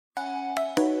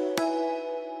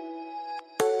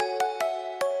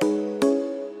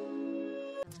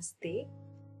नमस्ते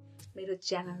मेरो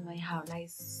च्यानलमा यहाँहरुलाई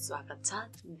स्वागत छ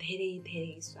धेरै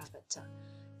स्वागत छ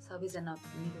सबैजना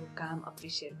मेरो काम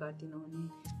अप्रिशिएट गर्दिनु हुने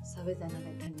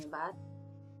सबैजनालाई धन्यवाद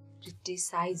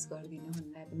क्रिटिसाइज गर्दिनु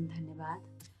हुनेलाई पनि धन्यवाद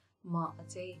म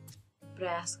अझै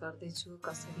प्रयास गर्दै छु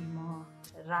कसरी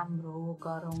म राम्रो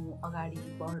गरौँ अगाडि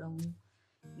बढौँ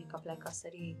मेकअपलाई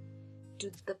कसरी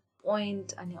टु द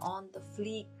पोइन्ट अनि अन द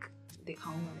फ्लिक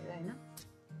देखाउँ भनेर हैन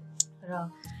र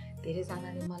धेरै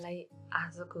जनाले मलाई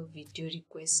आजको भिडियो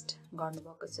रिक्वेस्ट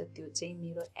गर्नुभएको छ त्यो चाहिँ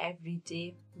मेरो एभ्रीडे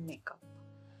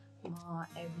मेकअप म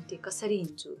एभ्रीडे कसरी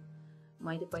हिन्छु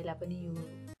मैले पहिला पनि यो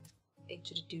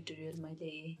एकचोटी ट्युटोरियल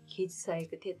मैले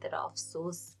खिचिसकेको थिएँ तर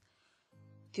अफसोस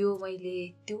त्यो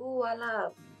वाला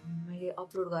मैले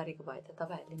अपलोड गरेको भए त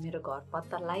तपाईहरुले मेरो घर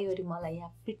पत्ता लगाइवरी मलाई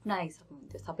यहाँ पिट्न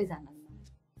आइसक्नुहुन्थ्यो सबैजनाले मलाई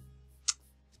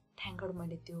थ्यांक गॉड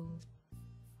मैले त्यो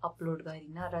अपलोड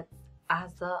गरिन र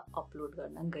आज अपलोड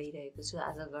गर्न गइरहेको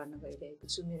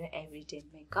छु मेरो एभ्रीडे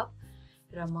मेकअप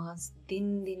र म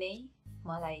दिनदिनै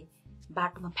मलाई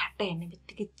बाटोमा फ्याट्टै हेर्ने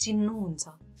बित्तिकै चिन्नु हुन्छ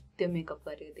त्यो मेकअप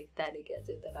गरेको देख्दाखेरि क्या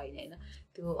चाहिँ तर हैन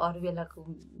त्यो अरु बेलाको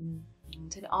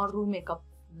हुन्छ नि अरु मेकअप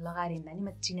लगाएर हिँड्दा नि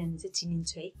म चिनिनु चाहिँ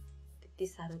चिनिन्छु है त्यति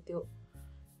सारो त्यो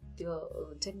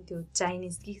हुन्छ नि त्यो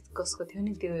चाइनिज कि कसको थियो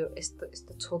नि त्यो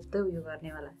यस्तो छोप्दै उयो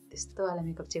गर्नेवाला त्यस्तो वाला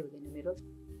मेकअप चाहिँ हुँदैन मेरो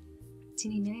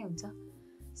चिनिने नै हुन्छ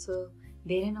सो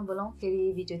धेरै नबोलाउँ फेरि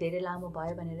भिडियो धेरै लामो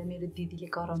भयो भनेर मेरो दिदीले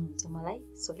कराउनुहुन्छ मलाई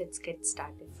सो लेट्स गेट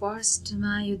स्टार्टेड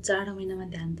फर्स्टमा यो जाडो महिनामा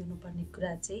ध्यान दिनुपर्ने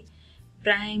कुरा चाहिँ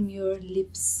प्राइम योर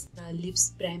लिप्स र लिप्स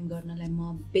प्राइम गर्नलाई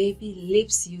म बेबी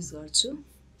लिप्स युज गर्छु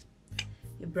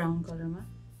यो ब्राउन कलरमा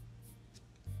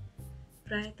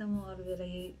प्राय त म अरु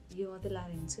बेला यो मात्रै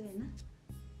लाएर हिँड्छु हैन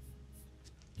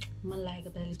मन लागेको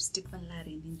बेला लिपस्टिक पनि लाएर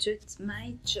हिँड्छु it's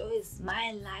my choice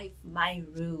my life my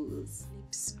rules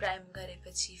lips prime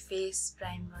गरेपछि फेस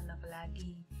प्राइम गर्नको लागि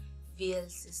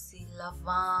VLCC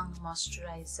लवाङ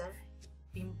मोइस्चराइजर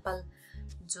पिम्पल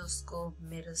जसको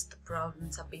मेरो जस्तो प्रब्लम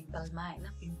छ पिम्पलमा हैन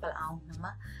पिम्पल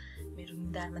आउनमा मेरो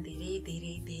निधारमा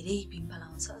धेरै पिम्पल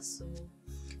आउँछ सो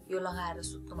यो लगाएर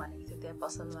सुत्नु भनेको थियो त्यहाँ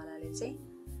पसलवालाले चाहिँ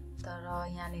तर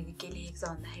यहाँनेरि के लेखेको छ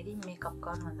भन्दाखेरि मेकअप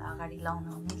गर्नुभन्दा अगाडि लाउन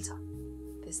मिल्छ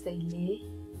त्यसैले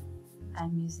आई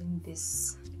एम युजिङ दिस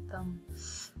एकदम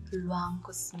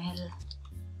लवाङको स्मेल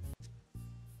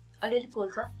अलिअलि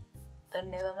पोल्छ तर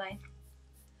नेभर माइन्ड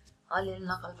अलिअलि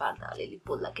नकल पार्दा अलिअलि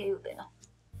पोल्दा केही हुँदैन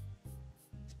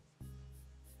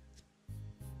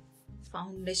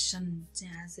फाउन्डेसन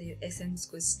चाहिँ आज यो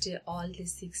एसेन्सको स्टे अल डे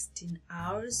 16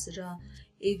 आवर्स र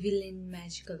एभिलिन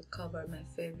magical cover my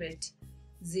favourite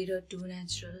 02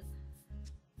 natural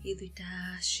यो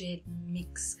दुईटा शेड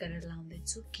मिक्स गरेर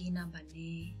लाउँदैछु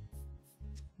किनभने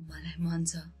मलाई मन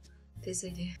छ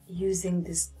त्यसैले using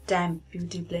this damp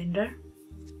beauty blender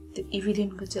त्यो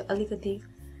इभिलिनको चाहिँ अलिकति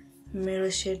मेरो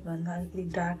शेड भन्दा अलिकति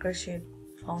डार्कर शेड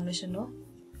फाउन्डेसन हो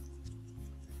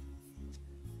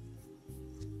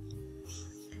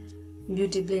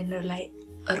ब्युटी ब्लेन्डरलाई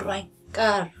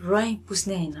रुवाई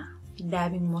पुस्ने हैन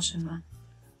ड्याबिङ मोसनमा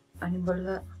अनि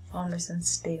बल्ल फाउन्डेसन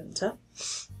स्टे हुन्छ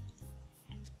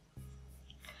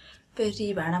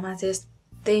फेरि भाँडामा चाहिँ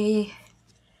यस्तै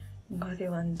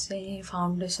गऱ्यो भने चाहिँ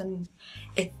फाउन्डेसन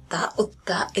यता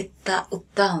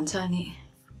उता हुन्छ अनि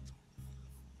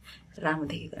राम्रो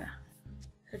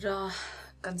देख्दैन र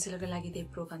कन्सिलरको लागि त्यही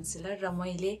प्रो कन्सिलर र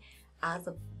मैले आज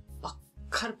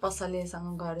भर्खर पसलेसँग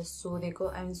गएर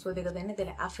सोधेको सोधेको छैन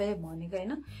त्यसले आफै भनेको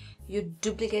हैन यो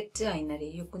डुप्लिकेट चाहिँ हैन रे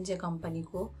यो कुन चाहिँ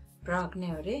कम्पनीको प्रडक्ट नै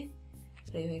हो रे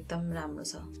र यो एकदम राम्रो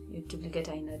छ यो डुप्लिकेट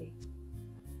हैन रे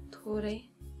थोरै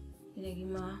किनकि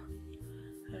म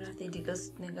राति ढिलो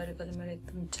सुत्ने गरेकोले मेरो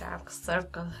एकदम डार्क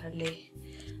सर्कलहरूले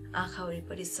आँखा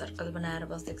वरिपरि सर्कल बनाएर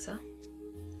बसेको छ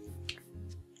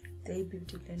त्यही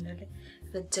ब्युटी ब्लेन्डरले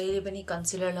र जहिले पनि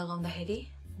कन्सिलर लगाउँदाखेरि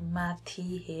माथि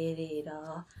हेरेर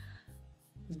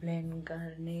ब्लेन्ड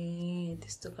गर्ने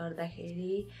त्यस्तो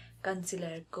गर्दाखेरि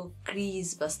कन्सिलरको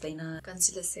क्रिज बस्दैन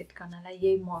कन्सिलर सेट गर्नलाई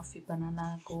यही मोर्फी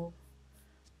बनानाको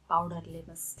पाउडरले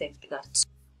म सेट गर्छु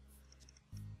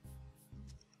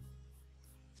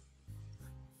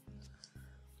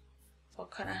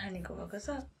भर्खर हानेको भएको छ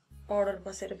पाउडर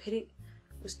बसेर फेरि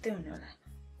उस्तै हुने होला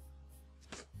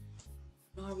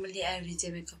नर्मली एभ्रेज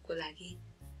मेकअपको लागि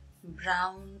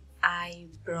ब्राउन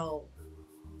आईब्रो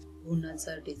हुन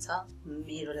जरुरी छ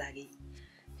मेरो लागि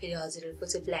फेरि हजुरहरुको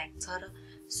चाहिँ ब्ल्याक छ र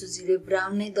सुजीले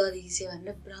ब्राउन नै दलेको छ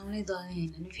भनेर ब्राउन नै दल्ने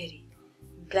हैन नि फेरि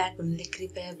ब्ल्याक हुनुले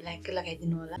कृपया ब्ल्याकै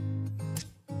लगाइदिनु होला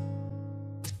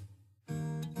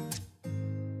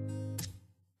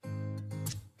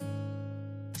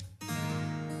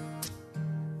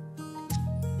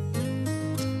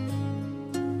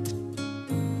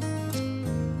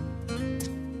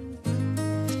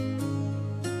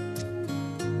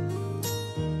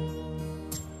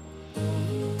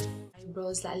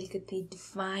नोजलाई अलिकति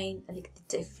डिफाइन, अलिकति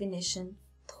डेफिनेसन,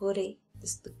 थोरै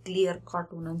त्यस्तो क्लियर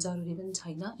कट हुन जरुरी पनि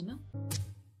छैन हैन।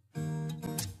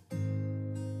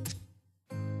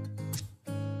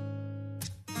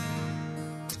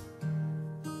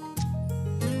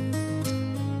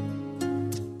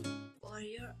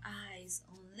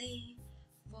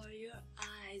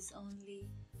 Only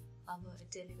अब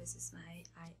daily basis मा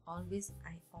I always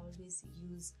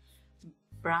use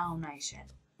brown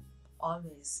eyeshadow,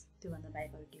 always, त्यो भन्दा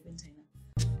बाहेक अरु केही पनि छैन।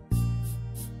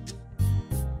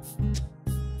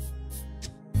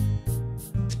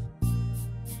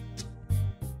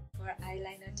 For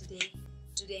eyeliner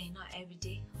today not every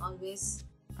day, always,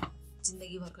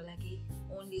 जिन्दगी भरको लागि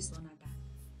only Sonata।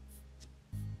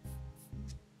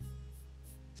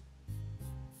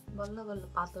 बल्ल बल्ल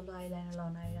पातलो आइलाइनर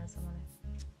लाउन आइरहेछ मलाई।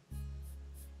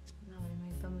 नभए म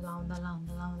एकदम लाउँदा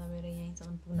मेरो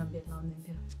यहीँसम्म पुग्न बेर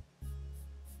लाउँदिन्थ्यो।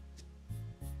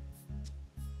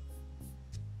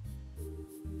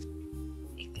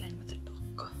 एक लाइन मात्र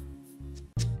टक्क।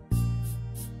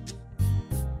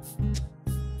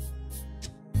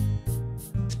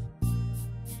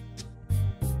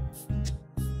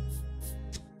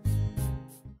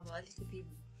 अब अलिकति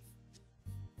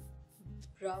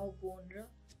ब्राउ बोन र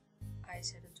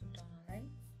eyeshadow छुट्याउनलाई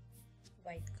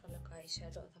व्हाइट कलरको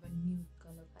eyeshadow अथवा न्यूड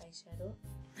कलरको eyeshadow।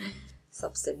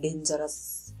 सबसे डेन्जरस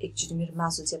एकचोटि मेरो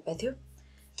मासु चेप्पा थियो,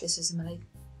 त्यसपछि मलाई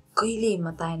कहिले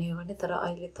हिम्मत आएन यो गर्ने, तर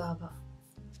अहिले त अब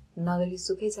नगरी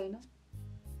सुकै छैन।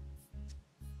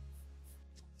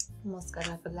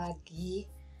 मस्काराको लागि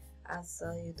आज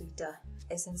यो दुईटा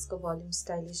एसेन्सको भोल्युम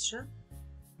स्टाइलिस्ट र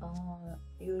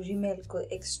यो रिमेलको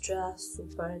एक्स्ट्रा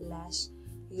सुपर ल्याश,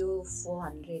 यो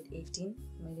 418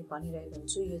 मैले भनिरहेको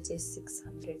हुन्छु, यो चाहिँ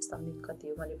 600 समथिङ कति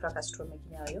हो, मैले प्रकाश स्टोरमा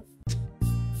किने हो। यो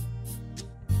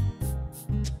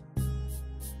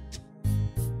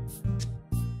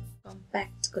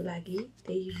कम्प्याक्टको लागि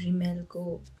त्यही रिमेलको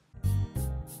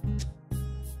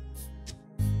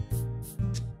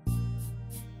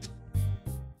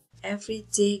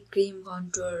एभ्रिडे क्रिम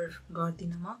कन्टुर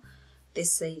गर्दिन म,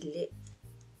 त्यसैले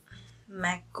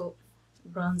म्याकको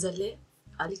ब्रन्जरले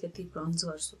अलिकति ब्रन्ज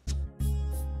गर्छु।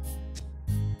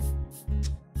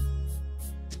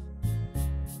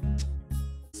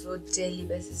 सो डेली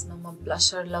बेसिसमा म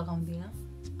ब्लसर लगाउँदिन,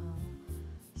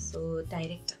 सो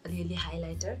डाइरेक्ट अलिअलि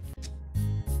हाइलाइटर।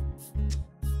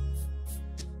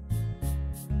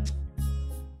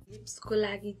 लिप्सको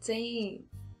लागि चाहिँ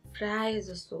प्राय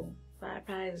जसो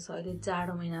अहिले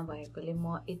जाडो महिना भएकोले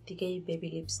म यतिकै बेबी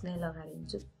लिप्स नै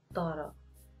लगाइदिन्छु, तर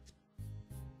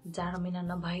जाडो महिना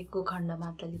नभएको खण्डमा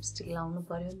त लिपस्टिक लाउनु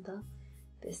पर्यो नि त,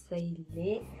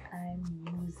 त्यसैले I am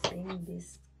using this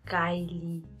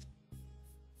Kylie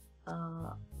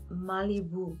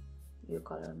Malibu यो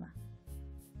कलरमा,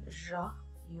 र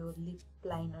यो लिप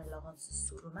लाइनर लगाउँछु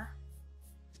सुरुमा।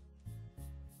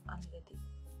 अलिकति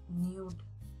न्यूड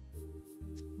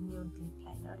लिप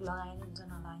लाइनर लगाएन हुन्छ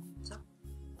नलाएन हुन्छ,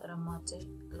 तर म चाहिँ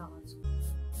लगाउँछु।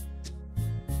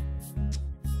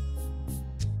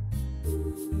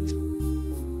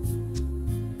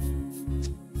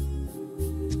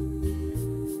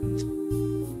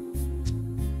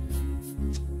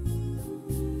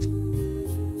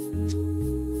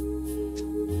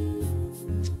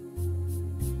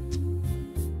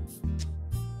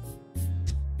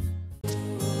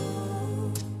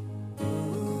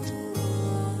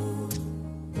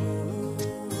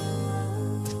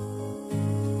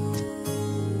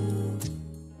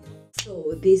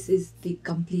 This is the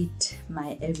complete my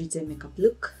everyday makeup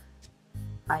look.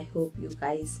 I hope you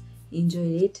guys enjoy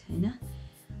it, हैन?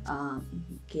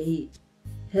 केही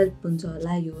हेल्प हुन्छ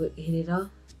होला यो हेरेर।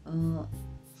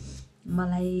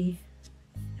 मलाई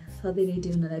सधैँ रेडी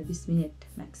हुनलाई 20 मिनट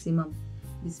म्याक्सिमम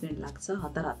 20 मिनट लाग्छ,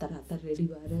 हतार रेडी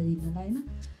भएर हिँड्नलाई, हैन?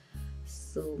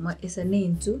 सो म यसरी नै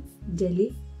हिँड्छु डेली।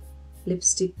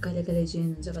 लिपस्टिक कहिले कहिले चेन्ज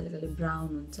हुन्छ, कहिले कहिले ब्राउन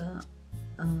हुन्छ।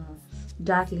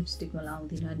 डार्क लिपस्टिक म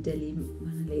लाउँदिनँ डेली,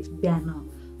 भन्नाले बिहान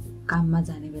काममा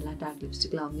जाने बेला डार्क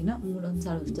लिपस्टिक लाउँदिनँ, मुड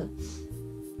अनुसार हुन्छ।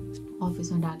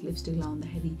 अफिसमा डार्क लिपस्टिक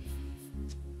लाउँदाखेरि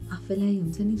आफैलाई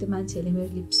हुन्छ नि त्यो मान्छेहरूले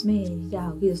मेरो लिप्समै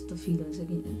हेरिरहेको कि जस्तो फिल हुन्छ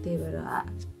कि, त्यही भएर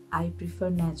I prefer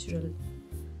natural.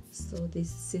 So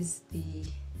this is the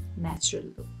natural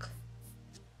look.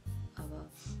 अब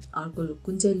अर्को लुक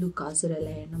कुन चाहिँ लुक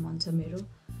हजुरहरूलाई हेर्न मन छ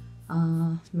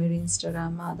मेरो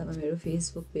इन्स्टाग्राममा अथवा मेरो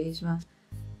फेसबुक पेजमा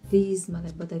प्लिज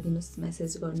मलाई बताइदिनुहोस्,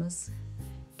 मेसेज गर्नुहोस्।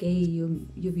 केही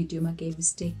यो भिडियोमा केही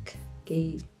मिस्टेक,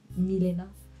 केही मिलेन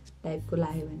टाइपको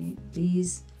लाग्यो भने प्लिज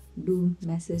डु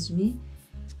मेसेज मी।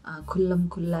 खुल्लम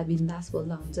खुल्ला बिन्दास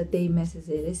बोल्दा हुन्छ, त्यही मेसेज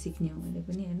हेरेर सिक्ने हो मैले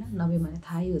पनि, हैन? नभए मलाई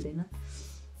थाहै हुँदैन।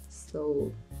 सो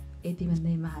यति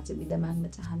भन्दै म आज बिदा माग्न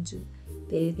चाहन्छु।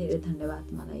 धेरै धेरै धन्यवाद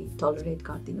मलाई टलरेट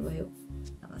गरिदिनु भयो।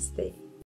 नमस्ते।